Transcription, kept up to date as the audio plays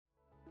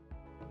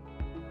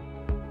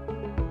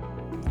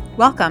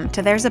Welcome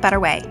to There's a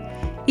Better Way.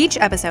 Each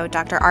episode,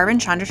 Dr.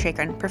 Arvind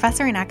Chandrasekharan,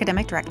 professor and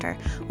academic director,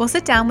 will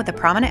sit down with a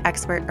prominent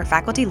expert or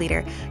faculty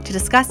leader to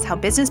discuss how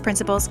business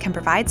principles can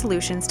provide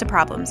solutions to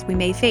problems we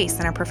may face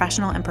in our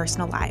professional and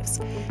personal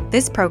lives.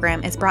 This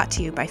program is brought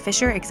to you by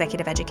Fisher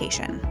Executive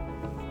Education.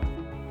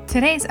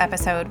 Today's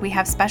episode, we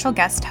have special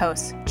guest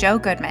host Joe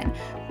Goodman,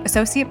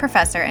 Associate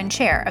Professor and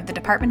Chair of the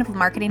Department of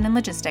Marketing and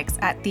Logistics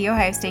at The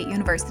Ohio State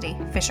University,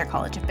 Fisher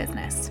College of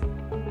Business.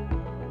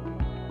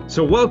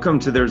 So welcome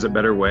to There's a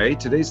Better Way.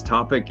 Today's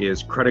topic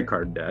is credit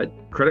card debt.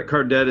 Credit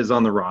card debt is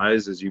on the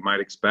rise, as you might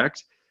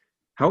expect.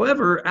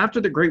 However,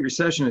 after the Great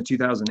Recession of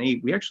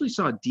 2008, we actually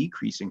saw a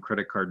decrease in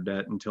credit card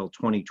debt until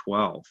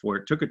 2012, where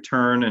it took a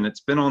turn and it's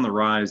been on the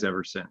rise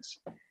ever since.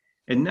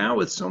 And now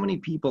with so many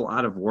people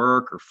out of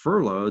work or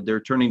furloughed, they're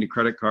turning to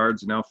credit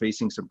cards and now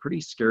facing some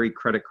pretty scary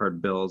credit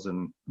card bills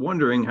and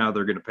wondering how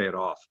they're going to pay it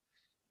off.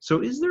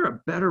 So is there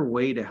a better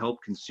way to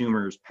help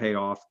consumers pay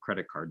off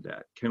credit card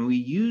debt? Can we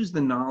use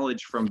the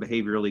knowledge from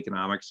behavioral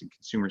economics and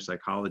consumer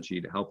psychology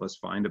to help us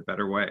find a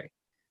better way?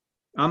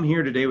 I'm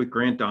here today with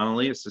Grant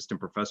Donnelly, Assistant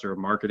Professor of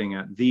Marketing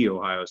at The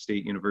Ohio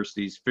State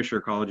University's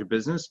Fisher College of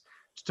Business,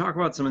 to talk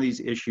about some of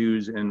these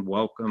issues, and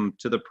welcome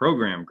to the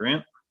program,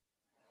 Grant.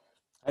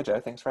 Hi,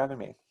 Joe. Thanks for having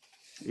me.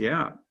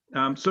 Yeah.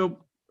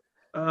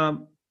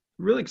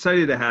 Really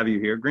excited to have you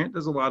here. Grant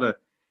does a lot of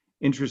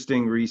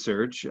interesting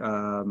research,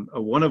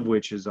 one of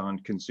which is on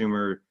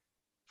consumer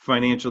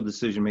financial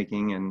decision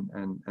making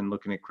and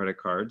looking at credit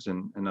cards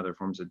and other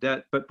forms of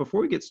debt. But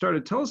before we get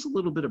started, tell us a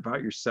little bit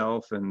about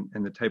yourself and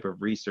the type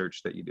of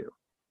research that you do.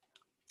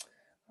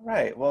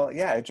 Right. Well,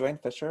 yeah, I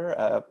joined Fisher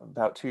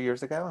about 2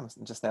 years ago. I'm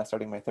just now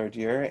starting my third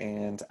year,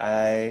 and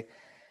I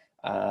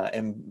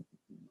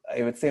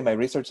would say my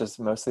research is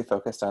mostly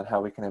focused on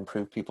how we can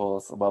improve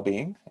people's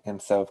well-being.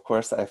 And so, of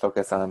course, I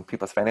focus on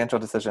people's financial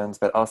decisions,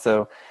 but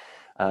also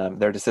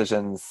their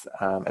decisions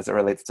as it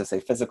relates to,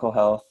 say, physical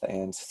health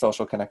and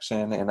social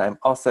connection. And I'm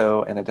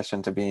also, in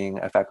addition to being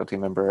a faculty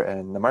member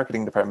in the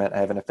marketing department, I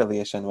have an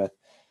affiliation with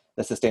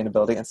the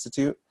Sustainability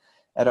Institute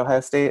at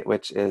Ohio State,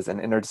 which is an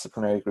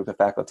interdisciplinary group of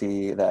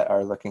faculty that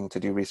are looking to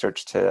do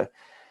research to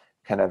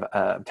kind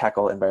of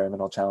tackle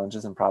environmental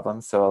challenges and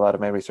problems. So a lot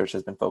of my research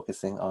has been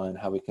focusing on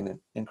how we can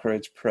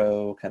encourage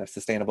kind of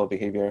sustainable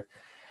behavior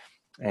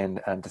and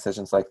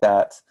decisions like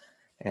that.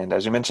 And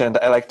as you mentioned,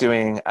 I like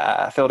doing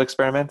field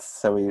experiments.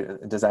 So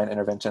we design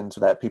interventions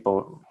that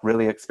people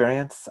really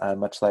experience,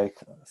 much like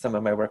some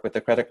of my work with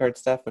the credit card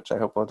stuff, which I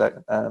hope we'll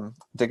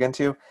dig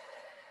into,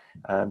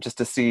 just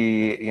to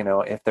see,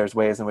 if there's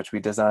ways in which we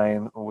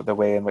design the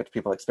way in which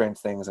people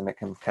experience things, and it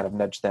can kind of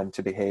nudge them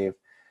to behave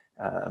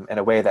in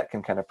a way that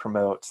can kind of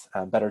promote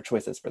better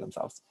choices for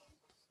themselves.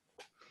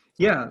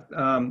 Yeah,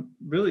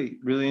 really,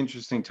 really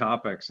interesting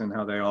topics and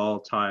how they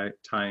all tie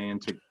in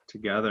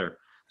together.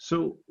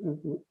 So,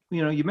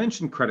 you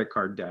mentioned credit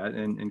card debt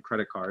and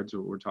credit cards,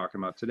 what we're talking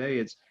about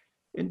today.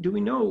 And do we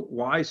know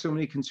why so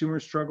many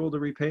consumers struggle to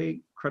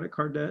repay credit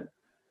card debt?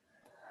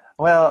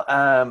 Well,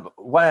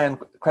 one,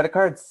 credit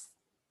cards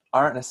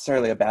aren't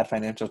necessarily a bad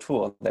financial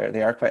tool.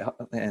 They are quite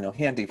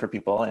handy for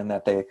people in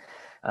that they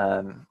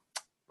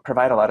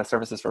provide a lot of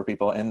services for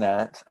people in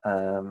that,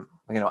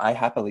 I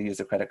happily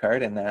use a credit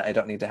card in that I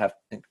don't need to have,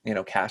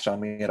 cash on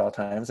me at all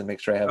times and make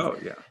sure I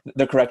have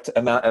the correct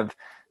amount of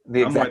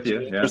the exact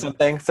or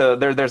something. So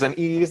there's an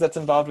ease that's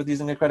involved with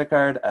using a credit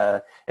card.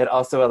 It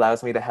also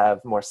allows me to have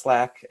more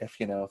slack. If,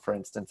 for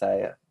instance,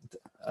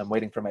 I'm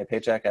waiting for my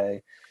paycheck,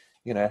 I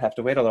have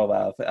to wait a little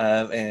while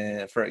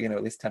and for,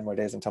 at least 10 more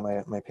days until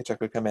my paycheck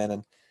would come in,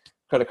 and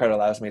credit card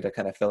allows me to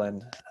kind of fill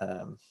in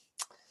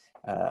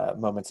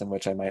moments in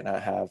which I might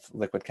not have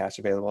liquid cash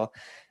available.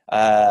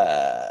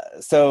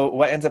 So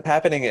what ends up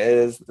happening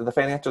is the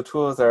financial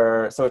tools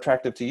are so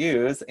attractive to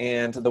use,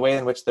 and the way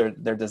in which they're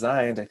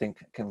designed, I think,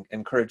 can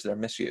encourage their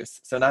misuse.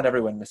 So not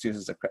everyone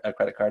misuses a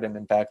credit card, and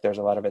in fact, there's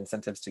a lot of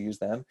incentives to use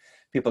them.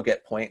 People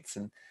get points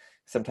and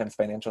sometimes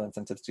financial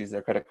incentives to use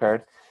their credit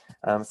card.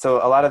 So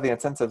a lot of the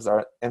incentives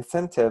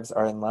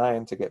are in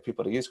line to get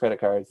people to use credit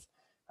cards.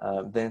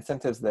 The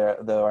incentives there,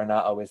 though, are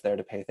not always there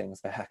to pay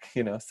things back,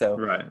 so.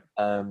 Right.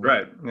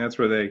 Right.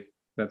 And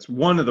that's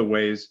one of the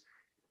ways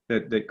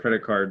that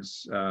credit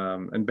cards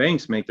and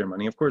banks make their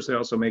money. Of course, they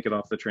also make it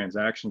off the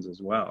transactions as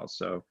well.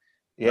 So,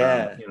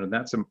 yeah,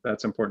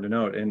 that's important to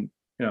note. And,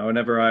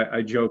 whenever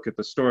I joke at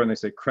the store and they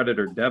say credit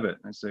or debit,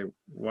 I say,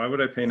 why would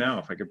I pay now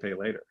if I could pay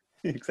later?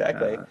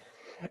 Exactly.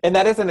 And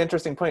that is an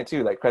interesting point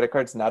too. Like, credit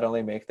cards not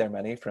only make their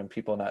money from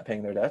people not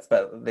paying their debts,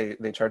 but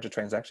they charge a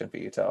transaction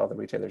fee to all the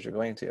retailers you're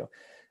going to.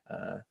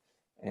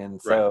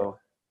 And so, right.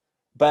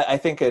 But I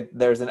think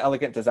there's an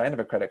elegant design of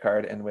a credit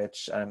card in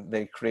which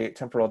they create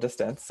temporal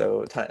distance.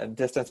 So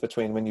distance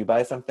between when you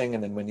buy something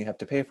and then when you have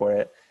to pay for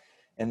it.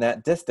 And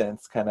that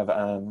distance kind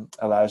of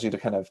allows you to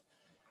kind of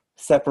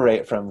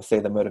separate from, say,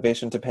 the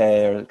motivation to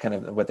pay, or kind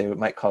of what they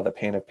might call the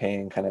pain of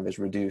paying kind of is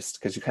reduced,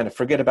 because you kind of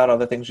forget about all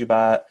the things you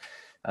bought.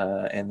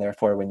 And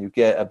therefore, when you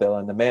get a bill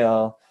in the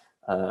mail,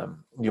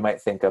 you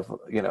might think of,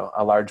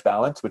 a large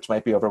balance, which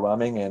might be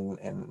overwhelming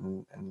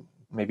and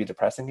maybe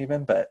depressing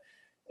even, but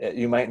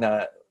you might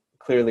not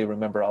clearly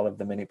remember all of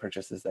the many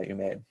purchases that you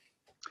made.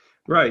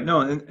 Right.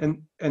 No,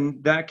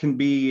 and that can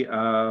be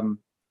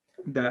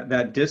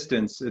that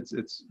distance.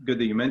 It's good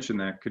that you mentioned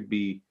that could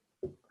be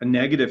a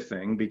negative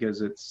thing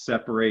because it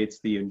separates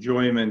the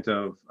enjoyment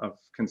of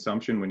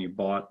consumption when you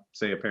bought,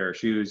 say, a pair of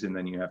shoes, and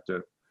then you have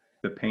to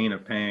the pain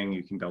of paying.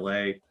 You can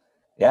delay.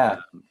 Yeah.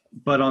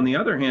 But on the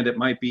other hand, it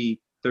might be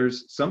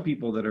there's some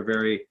people that are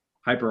very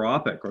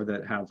hyperopic or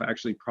that have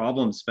actually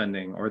problems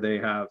spending, or they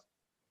have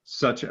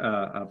such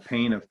a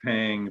pain of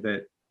paying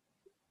that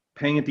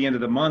paying at the end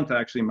of the month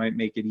actually might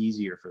make it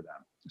easier for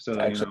them. So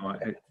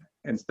that,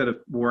 instead of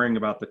worrying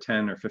about the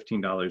 $10 or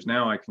 $15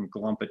 now, I can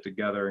glump it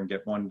together and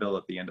get one bill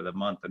at the end of the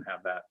month and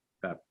have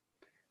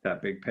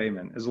that big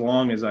payment, as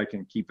long as I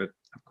can keep it,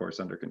 of course,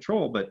 under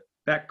control. But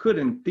that could,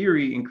 in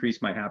theory,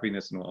 increase my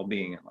happiness and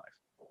well-being in life.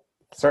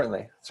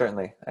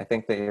 Certainly. I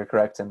think that you're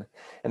correct. And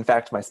in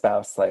fact, my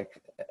spouse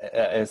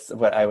is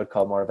what I would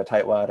call more of a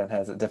tightwad and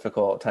has a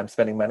difficult time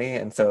spending money.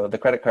 And so the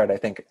credit card, I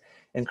think,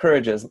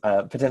 encourages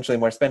potentially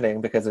more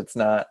spending because it's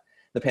not,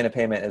 the pain of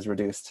payment is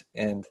reduced.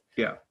 And,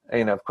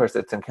 of course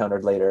it's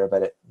encountered later,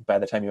 but by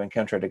the time you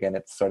encounter it again,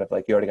 it's sort of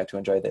like you already got to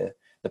enjoy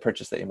the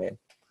purchase that you made.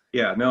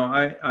 Yeah, no,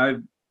 I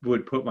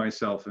would put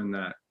myself in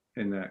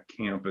that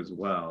camp as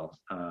well,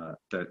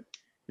 that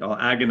I'll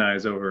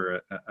agonize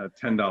over a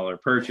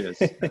 $10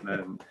 purchase,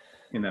 and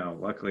then,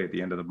 luckily at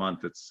the end of the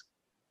month, it's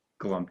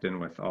glumped in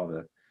with all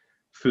the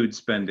food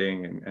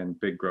spending and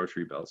big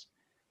grocery bills.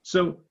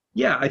 So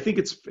yeah, I think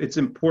it's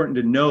important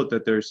to note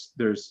that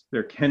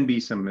there can be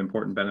some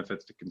important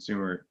benefits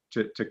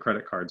to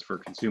credit cards for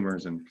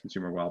consumers and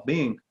consumer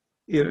well-being.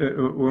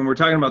 When we're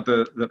talking about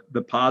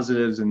the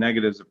positives and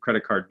negatives of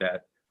credit card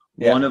debt,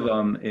 one of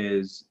them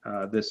is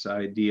this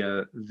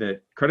idea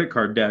that credit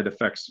card debt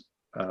affects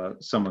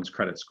someone's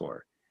credit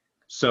score.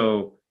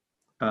 So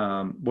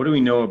what do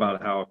we know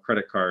about how a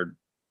credit card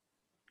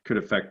could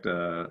affect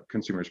a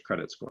consumer's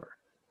credit score?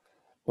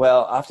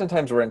 Well,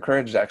 oftentimes we're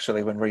encouraged,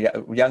 actually, when we're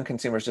young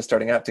consumers just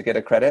starting out, to get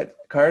a credit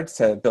card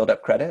to build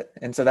up credit.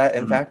 And so that,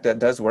 in fact, that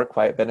does work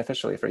quite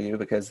beneficially for you,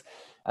 because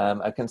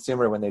a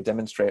consumer, when they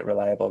demonstrate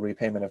reliable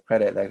repayment of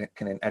credit, that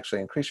can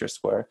actually increase your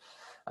score.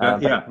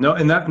 And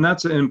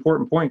that's an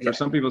important point for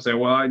some people. Say,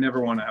 well, I never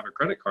want to have a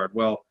credit card.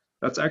 Well,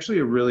 that's actually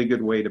a really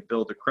good way to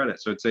build a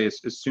credit. So I'd say as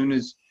soon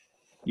as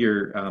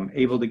you're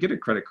able to get a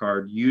credit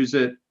card, use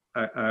it.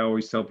 I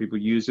always tell people,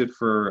 use it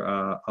for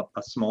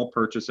a small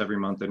purchase every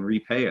month and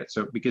repay it.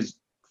 So because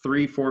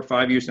 3, 4,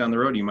 5 years down the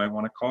road, you might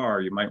want a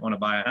car, you might want to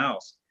buy a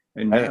house,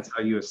 and that's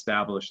how you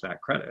establish that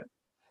credit.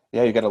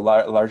 Yeah, you get a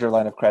larger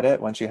line of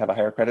credit once you have a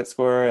higher credit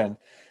score, and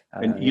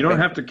you don't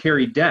have to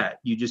carry debt.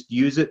 You just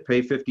use it,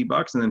 pay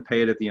 $50, and then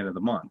pay it at the end of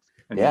the month.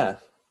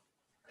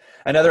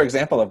 Another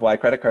example of why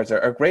credit cards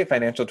are great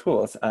financial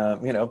tools,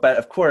 but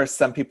of course,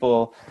 some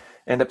people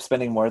end up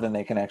spending more than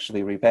they can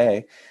actually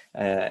repay,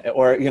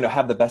 or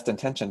have the best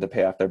intention to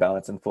pay off their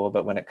balance in full,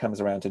 but when it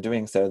comes around to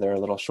doing so, they're a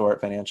little short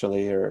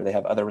financially, or they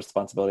have other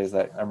responsibilities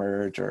that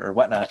emerge, or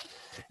whatnot.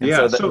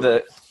 So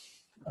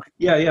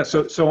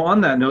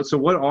on that note, so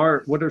what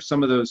are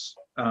some of those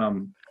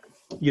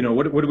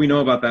what do we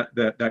know about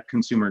that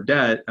consumer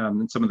debt,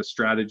 and some of the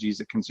strategies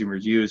that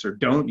consumers use or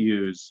don't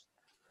use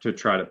to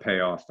try to pay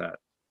off that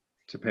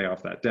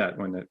debt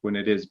when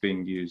it is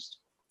being used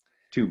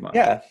too much?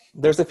 Yeah,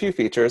 there's a few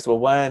features. Well,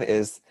 one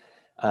is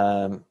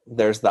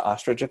there's the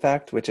ostrich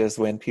effect, which is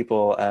when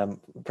people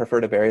prefer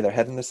to bury their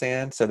head in the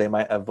sand. So they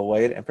might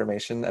avoid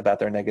information about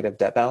their negative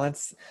debt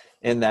balance,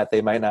 in that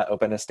they might not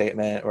open a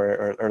statement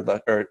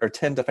or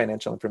tend to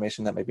financial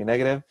information that may be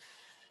negative.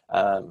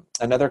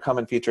 Another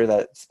common feature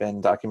that's been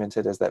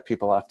documented is that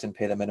people often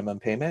pay the minimum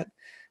payment,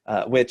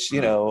 which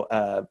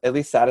at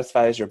least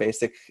satisfies your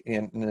basic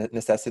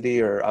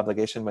necessity or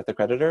obligation with the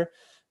creditor.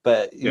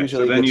 But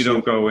usually, so then you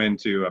don't go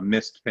into a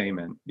missed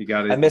payment. You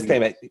got a missed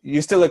payment.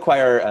 You still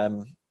acquire,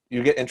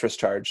 you get interest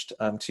charged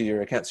to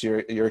your account.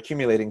 So you're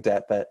accumulating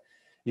debt, but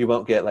you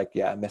won't get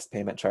a missed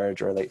payment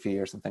charge or a late fee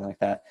or something like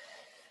that.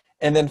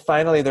 And then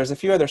finally, there's a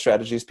few other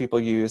strategies people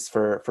use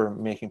for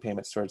making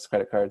payments towards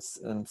credit cards.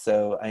 And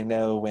so I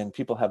know when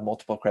people have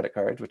multiple credit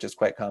cards, which is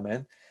quite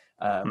common.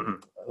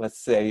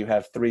 Let's say you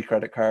have 3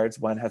 credit cards.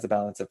 One has a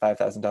balance of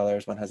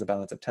 $5,000, one has a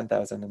balance of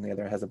 $10,000, and the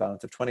other has a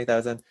balance of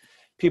 $20,000.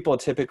 People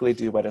typically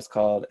do what is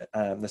called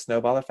the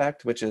snowball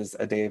effect, which is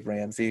a Dave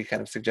Ramsey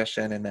kind of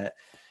suggestion, in that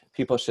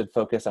people should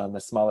focus on the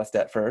smallest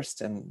debt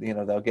first, and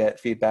they'll get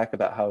feedback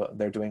about how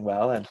they're doing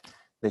well, and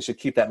they should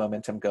keep that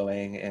momentum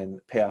going and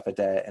pay off a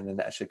debt, and then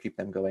that should keep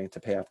them going to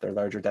pay off their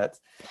larger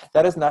debts.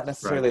 That is not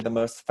necessarily the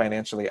most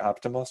financially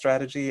optimal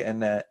strategy, in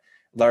that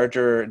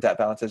larger debt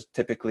balances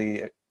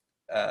typically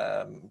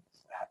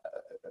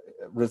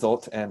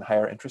result in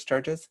higher interest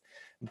charges,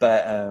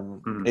 but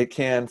it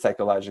can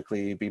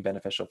psychologically be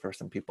beneficial for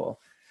some people.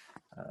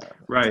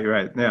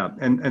 Right. Yeah.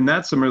 And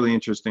that's some really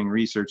interesting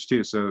research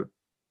too. So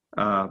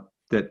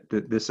that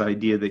this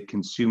idea that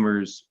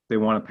consumers, they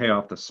want to pay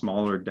off the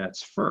smaller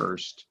debts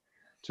first,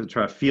 to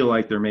try to feel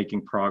like they're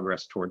making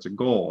progress towards a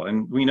goal.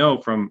 And we know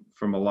from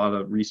a lot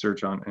of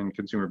research on and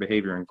consumer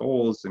behavior and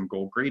goals and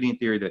goal gradient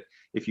theory that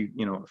if you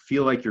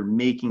feel like you're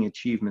making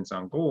achievements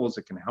on goals,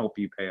 it can help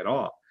you pay it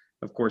off.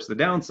 Of course, the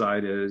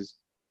downside is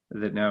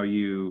that now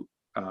you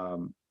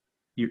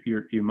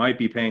might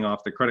be paying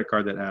off the credit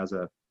card that has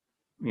a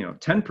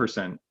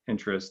 10%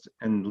 interest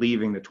and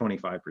leaving the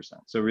 25%.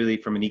 So really,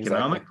 from an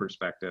economic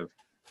perspective,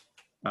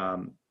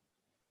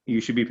 you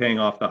should be paying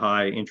off the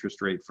high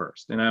interest rate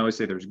first. And I always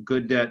say there's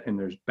good debt and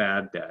there's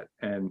bad debt.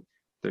 And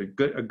a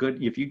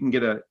good if you can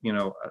get a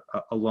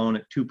loan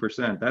at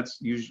 2%, that's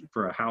usually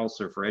for a house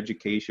or for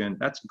education.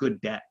 That's good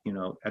debt.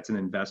 That's an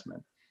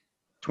investment.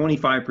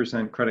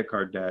 25% credit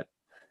card debt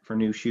for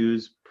new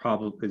shoes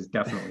probably is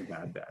definitely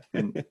bad debt.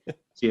 And so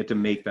you have to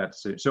make that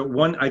decision.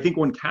 So I think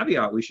one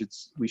caveat we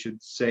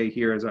should say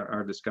here as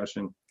our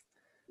discussion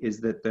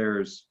is that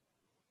there's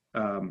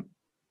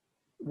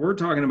we're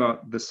talking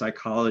about the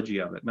psychology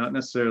of it, not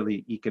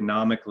necessarily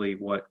economically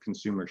what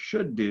consumers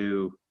should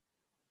do,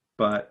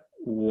 but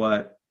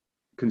what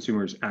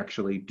consumers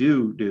actually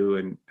do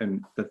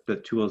and the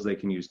tools they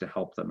can use to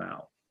help them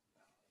out.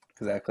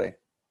 Exactly.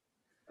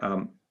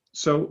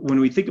 So when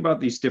we think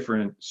about these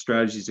different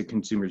strategies that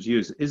consumers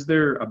use, is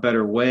there a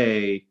better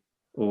way,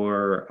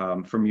 or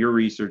from your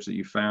research that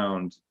you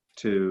found,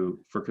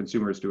 for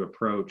consumers to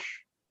approach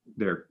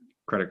their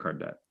credit card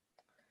debt?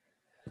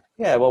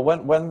 Yeah, well,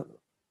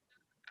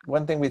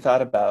 one thing we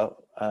thought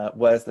about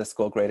was this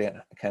goal gradient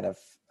kind of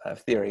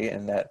theory,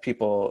 and that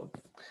people,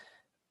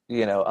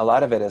 a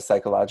lot of it is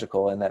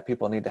psychological, and that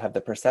people need to have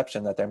the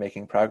perception that they're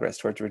making progress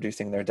towards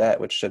reducing their debt,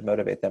 which should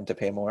motivate them to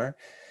pay more.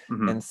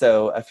 Mm-hmm. And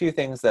so a few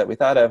things that we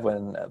thought of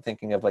when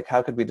thinking of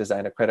how could we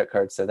design a credit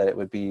card so that it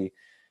would be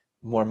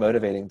more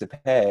motivating to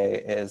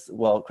pay is,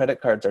 well, credit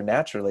cards are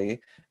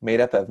naturally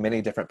made up of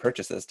many different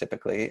purchases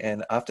typically.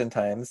 And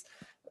oftentimes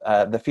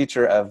the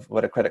feature of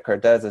what a credit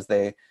card does is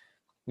they,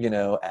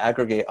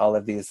 aggregate all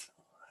of these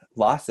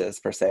losses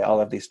per se,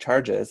 all of these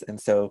charges. And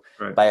so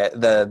right. By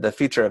the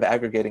feature of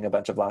aggregating a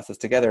bunch of losses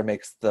together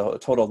makes the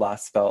total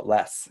loss felt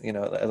less, it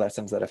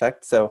lessens that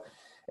effect. So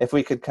if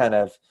we could kind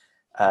of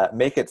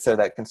make it so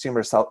that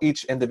consumers saw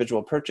each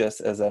individual purchase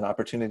as an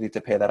opportunity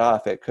to pay that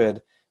off, it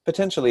could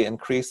potentially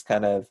increase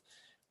kind of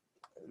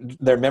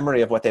their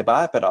memory of what they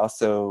bought, but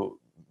also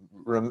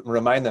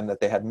remind them that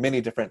they had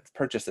many different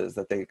purchases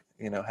that they,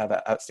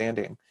 have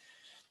outstanding.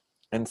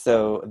 And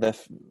so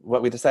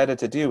what we decided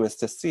to do was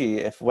to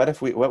see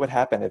what would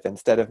happen if,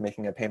 instead of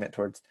making a payment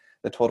towards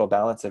the total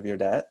balance of your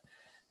debt,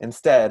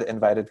 instead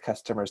invited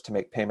customers to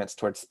make payments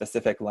towards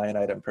specific line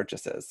item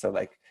purchases. So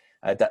like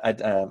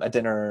a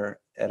dinner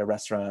at a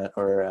restaurant,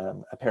 or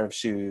a pair of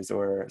shoes,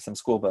 or some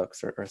school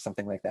books, or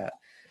something like that.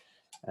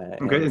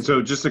 Okay, and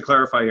so just to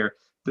clarify here,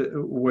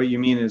 what you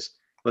mean is,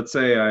 let's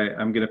say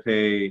I'm going to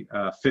pay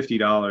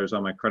 $50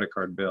 on my credit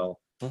card bill.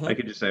 Mm-hmm. I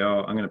could just say,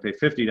 I'm going to pay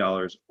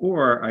 $50,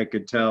 or I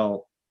could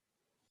tell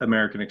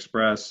American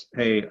Express,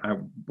 hey, I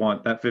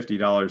want that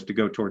 $50 to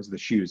go towards the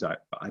shoes I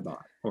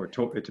bought, or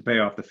to pay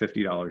off the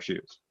 $50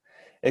 shoes.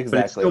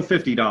 Exactly. But it's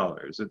still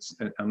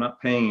 $50. I'm not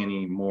paying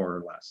any more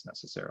or less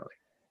necessarily.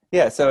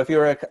 Yeah. So if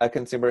you're a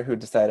consumer who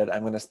decided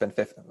I'm going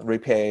to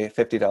repay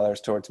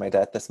 $50 towards my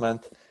debt this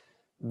month,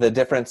 the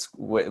difference,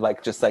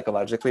 just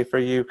psychologically for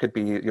you, could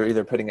be you're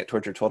either putting it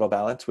towards your total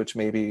balance, which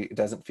maybe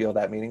doesn't feel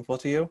that meaningful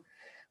to you.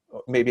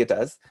 Maybe it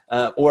does.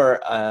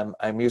 Or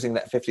I'm using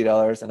that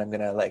 $50 and I'm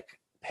going to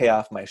pay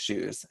off my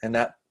shoes. And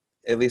that,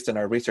 at least in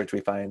our research,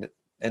 we find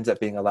ends up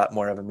being a lot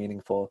more of a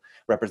meaningful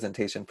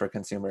representation for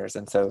consumers.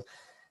 And so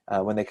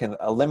when they can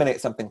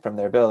eliminate something from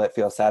their bill, it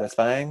feels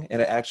satisfying,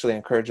 and it actually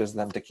encourages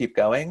them to keep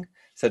going.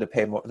 So to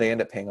pay more, they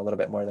end up paying a little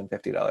bit more than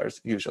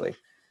 $50 usually.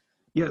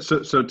 Yeah.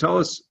 So tell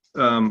us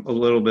a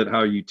little bit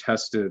how you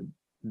tested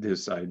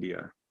this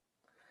idea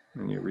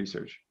in your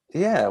research.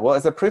 Yeah, well,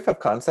 as a proof of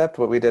concept,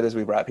 what we did is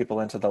we brought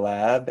people into the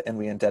lab and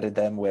we indebted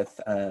them with,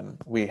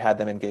 we had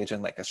them engage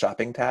in a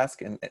shopping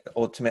task, and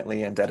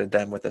ultimately indebted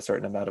them with a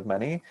certain amount of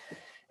money,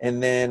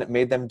 and then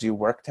made them do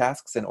work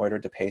tasks in order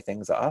to pay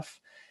things off.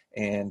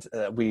 And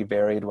we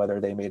varied whether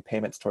they made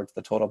payments towards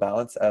the total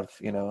balance of,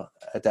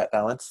 a debt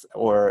balance,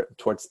 or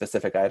towards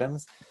specific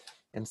items.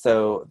 And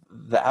so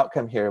the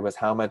outcome here was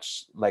how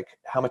much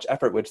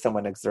effort would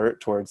someone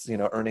exert towards,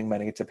 earning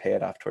money to pay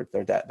it off towards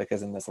their debt,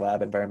 because in this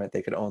lab environment,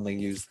 they could only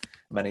use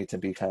money to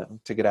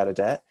get out of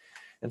debt.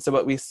 And so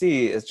what we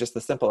see is just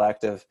the simple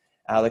act of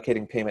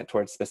allocating payment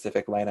towards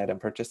specific line item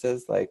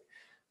purchases, like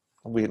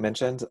we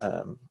mentioned,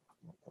 a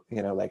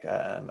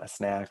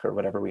snack or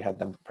whatever we had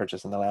them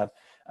purchase in the lab,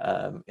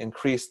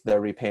 increased their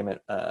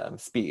repayment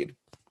speed.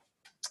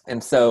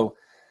 And so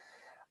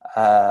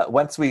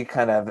once we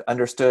kind of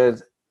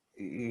understood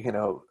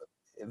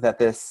that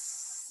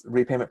this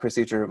repayment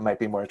procedure might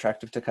be more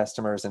attractive to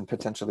customers, and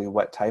potentially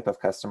what type of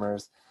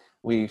customers,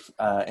 we've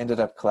ended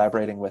up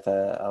collaborating with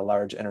a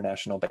large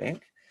international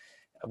bank,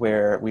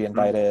 where we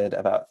invited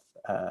about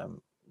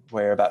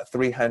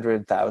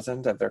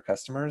 300,000 of their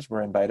customers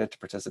were invited to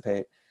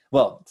participate.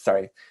 Well,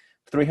 sorry,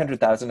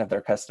 300,000 of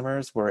their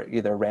customers were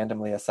either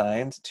randomly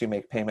assigned to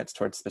make payments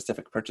towards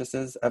specific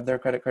purchases of their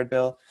credit card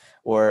bill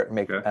or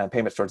make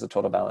payments towards the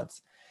total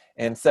balance.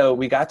 And so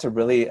we got to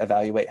really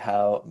evaluate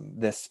how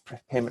this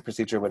payment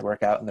procedure would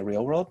work out in the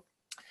real world.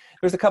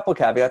 There's a couple of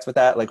caveats with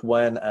that. Like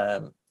one,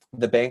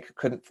 the bank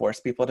couldn't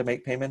force people to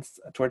make payments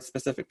towards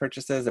specific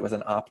purchases. It was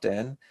an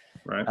opt-in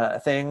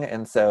thing.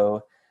 And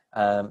so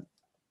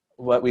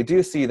what we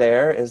do see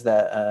there is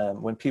that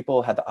when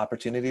people have the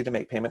opportunity to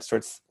make payments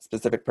towards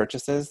specific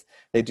purchases,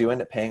 they do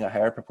end up paying a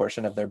higher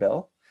proportion of their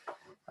bill.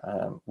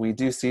 We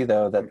do see,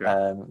 though, that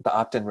the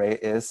opt-in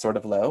rate is sort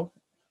of low,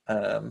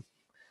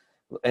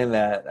 and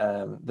that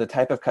the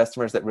type of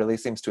customers that really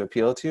seems to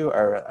appeal to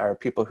are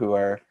people who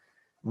are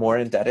more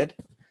indebted.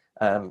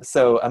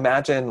 So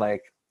imagine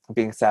like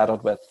being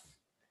saddled with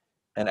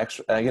an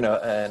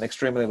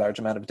extremely large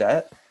amount of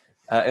debt.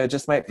 It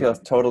just might feel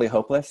totally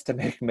hopeless to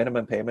make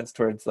minimum payments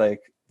towards like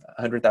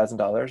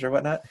 $100,000 or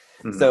whatnot.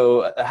 Mm-hmm.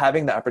 So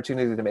having the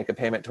opportunity to make a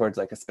payment towards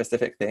like a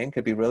specific thing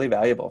could be really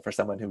valuable for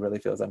someone who really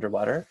feels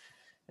underwater.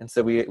 And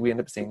so we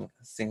end up seeing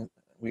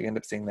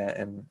that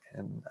in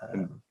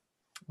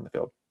the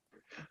field.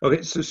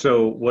 Okay,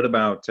 so what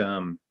about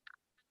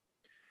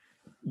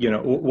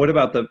what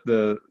about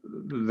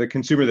the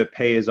consumer that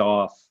pays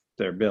off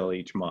their bill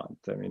each month?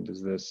 I mean,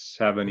 does this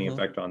have any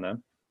effect on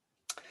them?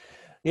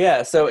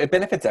 Yeah, so it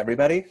benefits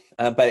everybody,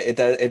 but it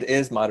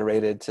is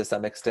moderated to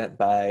some extent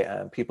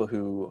by people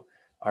who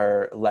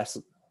are less,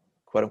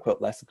 quote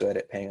unquote, less good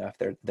at paying off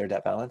their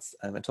debt balance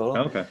in total.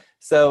 Okay.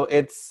 So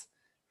it's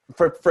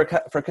for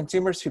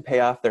consumers who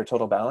pay off their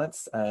total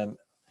balance,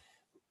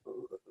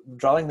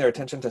 drawing their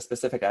attention to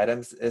specific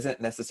items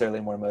isn't necessarily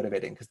more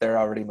motivating because they're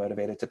already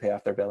motivated to pay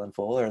off their bill in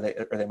full, or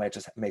they might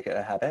just make it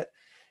a habit.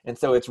 And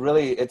so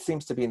it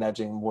seems to be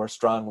nudging more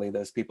strongly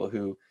those people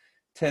who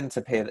tend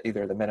to pay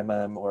either the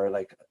minimum or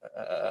like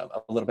a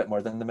little bit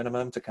more than the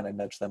minimum to kind of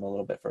nudge them a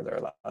little bit further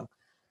along.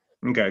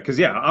 Okay, because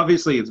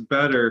obviously it's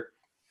better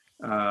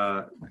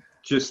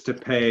just to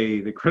pay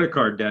the credit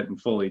card debt in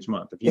full each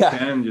month. If you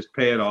can just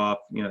pay it off,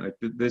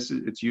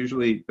 it's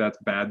usually that's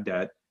bad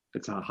debt.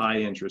 It's a high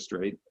interest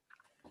rate,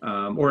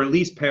 or at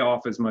least pay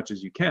off as much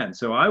as you can.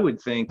 So I would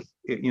think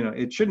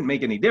it shouldn't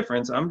make any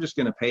difference. I'm just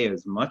going to pay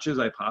as much as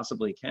I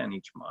possibly can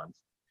each month.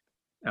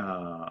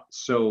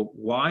 So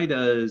why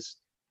does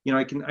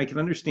I can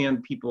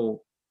understand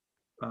people,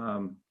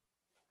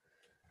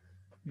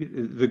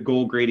 the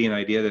goal gradient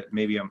idea that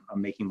maybe I'm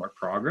making more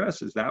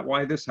progress. Is that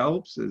why this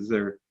helps? Is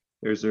there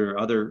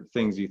other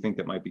things you think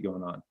that might be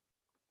going on?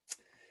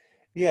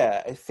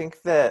 Yeah, I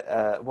think that,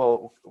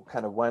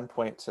 kind of one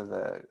point to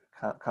the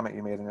comment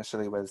you made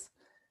initially was,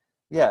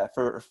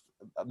 for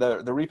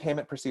the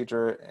repayment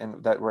procedure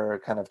and that we're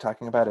kind of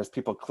talking about is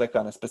people click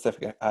on a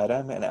specific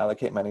item and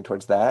allocate money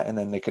towards that, and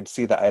then they could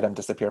see the item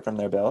disappear from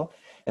their bill.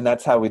 And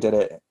that's how we did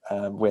it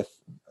with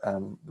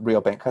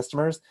real bank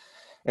customers.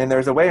 And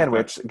there's a way in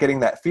which getting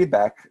that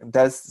feedback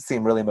does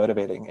seem really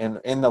motivating. And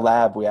in the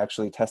lab, we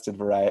actually tested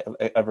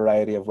a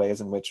variety of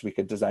ways in which we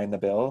could design the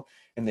bill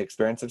and the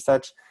experience of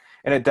such.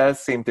 And it does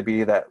seem to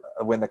be that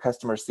when the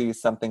customer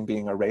sees something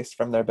being erased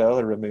from their bill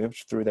or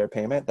removed through their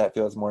payment, that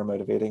feels more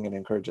motivating and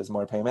encourages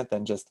more payment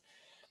than just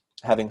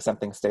having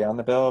something stay on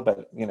the bill,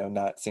 but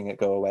not seeing it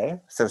go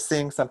away. So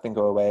seeing something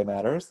go away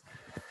matters.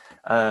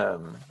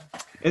 And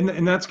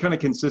that's kind of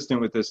consistent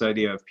with this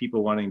idea of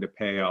people wanting to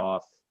pay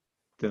off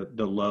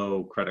the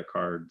low credit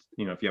cards.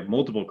 If you have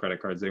multiple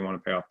credit cards, they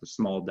want to pay off the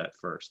small debt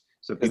first,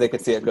 so they could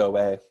see it go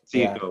away.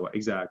 It go away.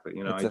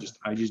 Exactly.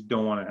 I just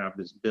don't want to have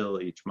this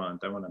bill each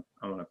month. I want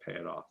to pay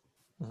it off.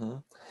 Mm-hmm.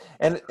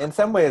 And in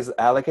some ways,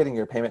 allocating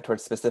your payment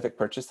towards specific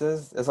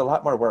purchases is a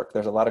lot more work.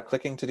 There's a lot of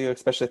clicking to do,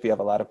 especially if you have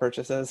a lot of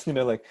purchases.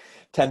 Like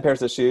 10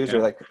 pairs of shoes,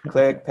 you're like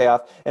click, pay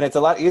off, and it's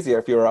a lot easier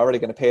if you were already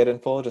going to pay it in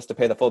full, just to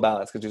pay the full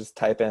balance because you just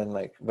type in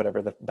like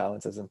whatever the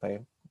balance is and pay.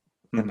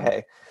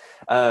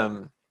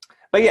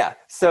 But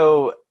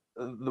so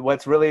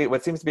what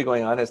seems to be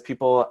going on is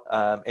people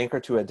anchor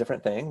to a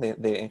different thing.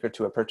 They anchor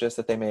to a purchase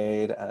that they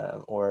made,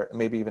 or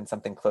maybe even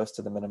something close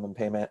to the minimum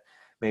payment,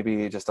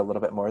 maybe just a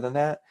little bit more than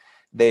that.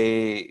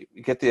 They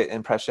get the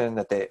impression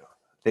that they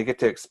get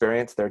to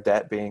experience their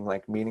debt being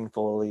like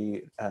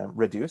meaningfully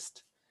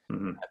reduced.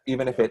 Mm-hmm.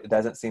 Even if it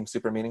doesn't seem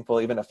super meaningful.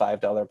 Even a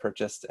 $5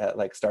 purchase at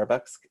like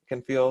Starbucks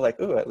can feel like,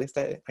 ooh, at least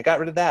I got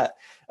rid of that.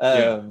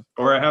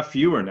 Or I have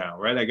fewer now,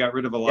 right? I got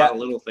rid of a lot of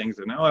little things,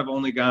 and now I've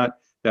only got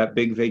that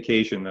big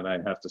vacation that I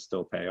have to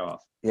still pay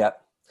off. Yeah.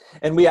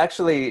 And we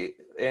actually,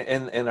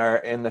 in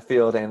the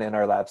field and in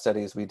our lab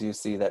studies, we do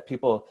see that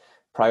people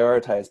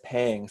prioritize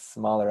paying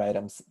smaller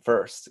items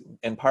first,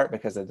 in part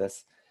because of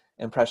this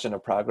impression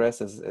of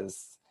progress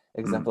is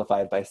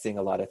exemplified by seeing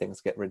a lot of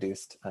things get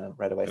reduced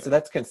right away. So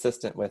that's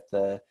consistent with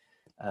the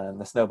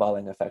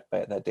snowballing effect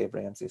that Dave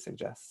Ramsey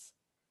suggests.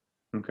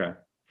 Okay.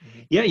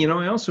 Yeah,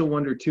 I also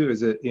wonder too,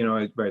 is it,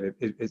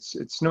 it's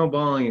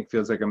snowballing. It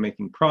feels like I'm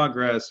making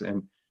progress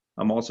and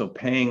I'm also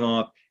paying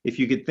off. If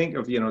you could think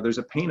of, there's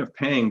a pain of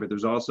paying, but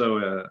there's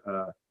also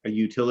a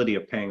utility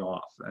of paying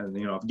off and,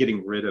 of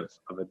getting rid of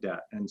a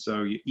debt. And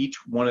so each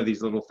one of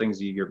these little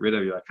things you get rid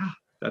of, you're like,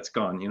 That's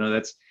gone.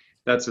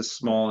 That's a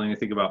small, and you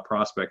think about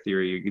prospect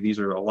theory, these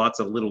are lots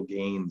of little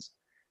gains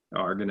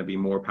are going to be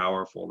more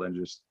powerful than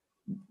just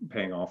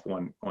paying off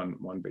one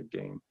big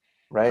gain.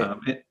 Right.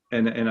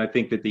 And I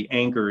think that the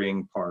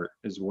anchoring part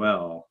as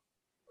well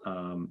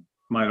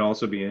might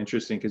also be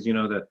interesting, because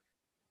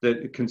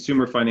the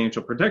Consumer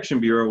Financial Protection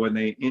Bureau, when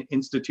they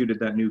instituted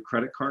that new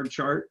credit card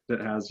chart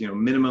that has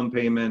minimum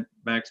payment,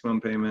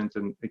 maximum payment,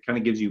 and it kind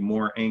of gives you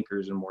more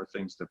anchors and more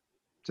things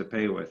to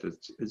pay with,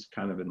 it's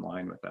kind of in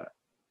line with that.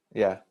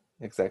 Yeah,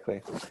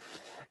 exactly.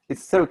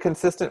 It's so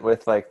consistent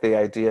with like the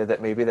idea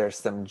that maybe there's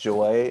some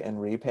joy in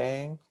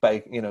repaying by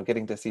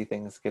getting to see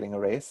things getting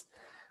erased.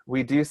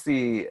 We do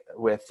see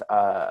with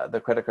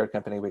the credit card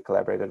company we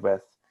collaborated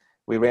with,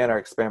 we ran our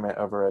experiment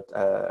over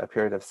a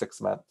period of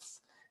 6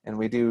 months, and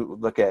we do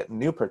look at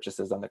new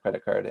purchases on the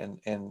credit card,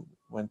 and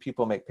when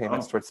people make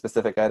payments towards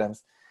specific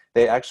items,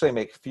 they actually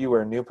make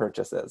fewer new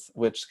purchases,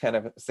 which kind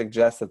of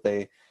suggests that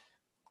they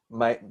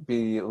might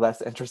be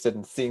less interested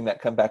in seeing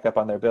that come back up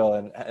on their bill,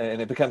 and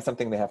it becomes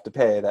something they have to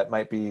pay. That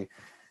might be,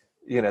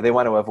 they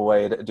want to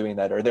avoid doing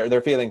that, or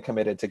they're feeling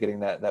committed to getting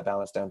that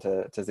balance down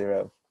to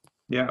zero.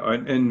 Yeah,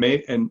 and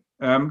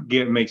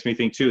it makes me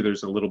think too,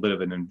 there's a little bit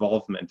of an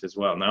involvement as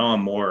well. Now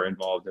I'm more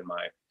involved in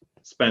my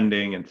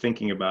spending and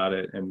thinking about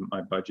it and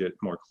my budget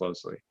more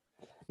closely.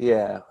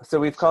 Yeah, so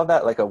we've called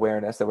that like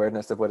awareness of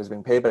what is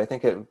being paid, but I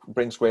think it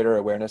brings greater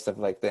awareness of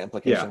like the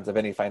implications of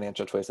any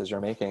financial choices you're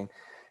making.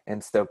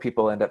 And so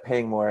people end up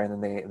paying more, and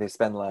then they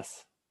spend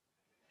less.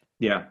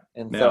 Yeah.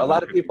 And so a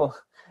lot of people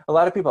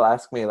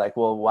ask me like,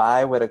 well,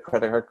 why would a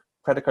credit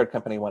card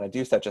company want to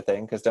do such a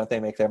thing? Because don't they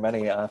make their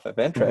money off of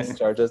interest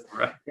charges?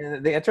 Right.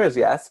 And the answer is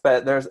yes,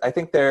 but I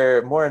think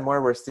more and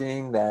more we're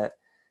seeing that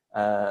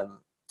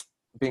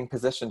being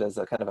positioned as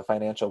a kind of a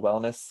financial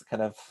wellness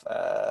kind of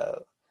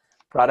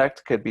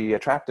product could be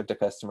attractive to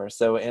customers.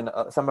 So in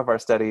some of our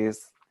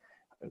studies,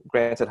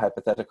 granted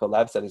hypothetical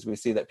lab studies, we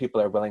see that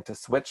people are willing to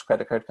switch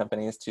credit card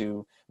companies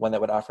to one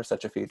that would offer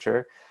such a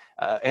feature.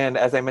 And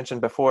as I mentioned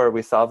before,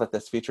 we saw that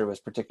this feature was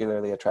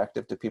particularly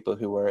attractive to people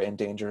who were in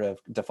danger of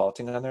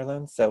defaulting on their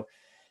loans. So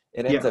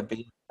it ends up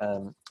being,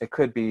 it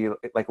could be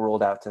like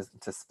rolled out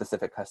to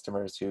specific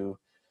customers who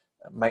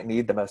might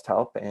need the most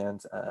help,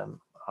 and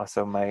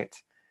also might,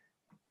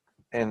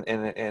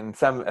 in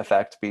some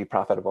effect, be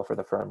profitable for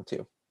the firm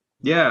too.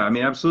 Yeah, I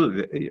mean,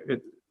 absolutely.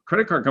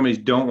 Credit card companies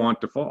don't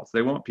want defaults.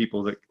 They want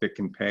people that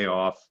can pay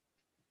off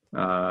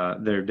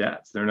their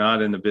debts. They're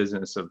not in the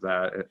business of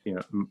that.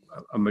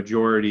 A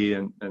majority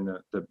and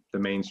the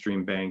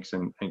mainstream banks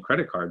and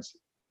credit cards,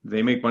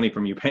 they make money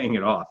from you paying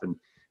it off. And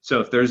so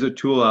if there's a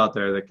tool out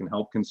there that can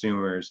help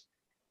consumers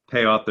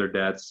pay off their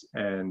debts,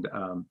 and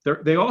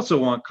they also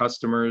want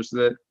customers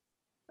that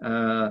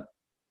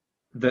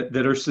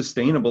are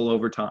sustainable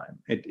over time.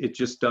 It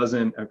just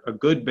doesn't, a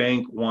good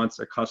bank wants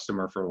a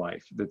customer for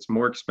life. That's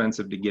more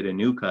expensive to get a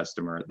new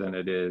customer than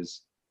it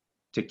is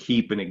to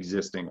keep an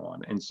existing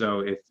one. And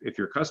so if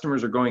your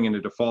customers are going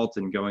into default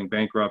and going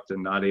bankrupt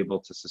and not able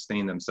to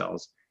sustain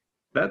themselves,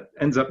 that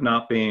ends up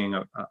not being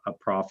a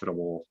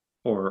profitable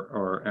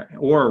or a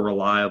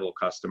reliable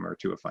customer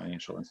to a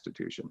financial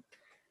institution.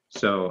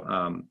 So,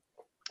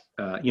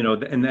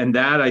 and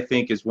that I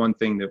think is one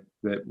thing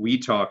that we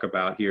talk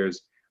about here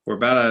is, we're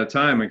about out of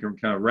time. I can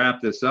kind of wrap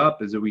this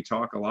up, is that we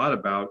talk a lot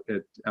about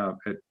at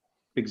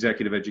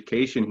executive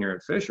education here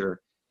at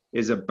Fisher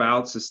is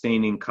about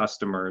sustaining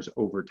customers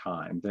over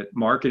time. That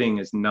marketing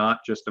is not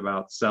just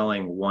about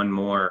selling one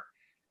more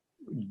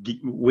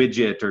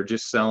widget or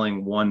just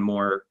selling one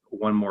more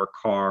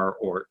car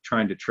or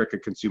trying to trick a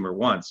consumer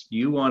once.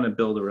 You want to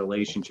build a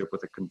relationship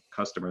with a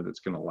customer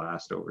that's going to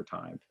last over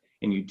time,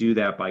 and you do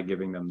that by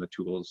giving them the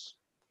tools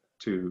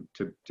to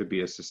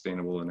be a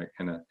sustainable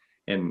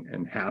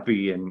and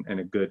happy and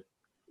a good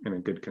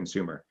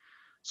consumer.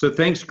 So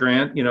thanks,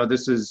 Grant.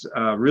 This has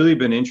really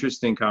been an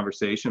interesting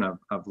conversation.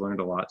 I've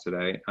learned a lot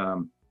today.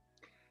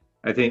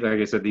 I think, like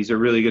I said, these are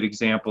really good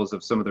examples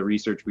of some of the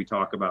research we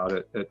talk about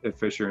at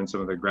Fisher and some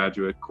of the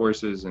graduate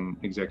courses and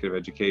executive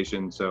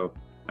education. So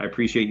I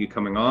appreciate you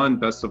coming on.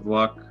 Best of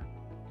luck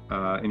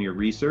in your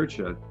research.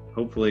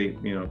 Hopefully,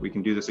 we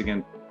can do this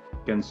again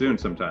soon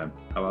sometime.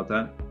 How about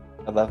that?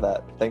 I love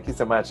that. Thank you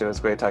so much. It was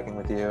great talking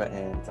with you,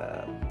 and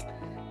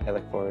I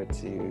look forward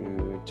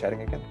to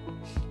chatting again.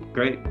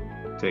 Great.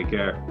 Take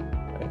care.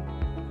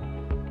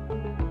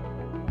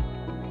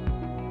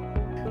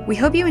 We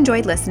hope you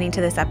enjoyed listening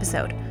to this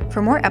episode.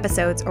 For more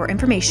episodes or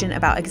information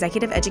about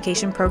executive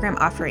education program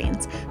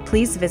offerings,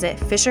 please visit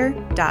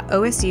fisher.osu.edu.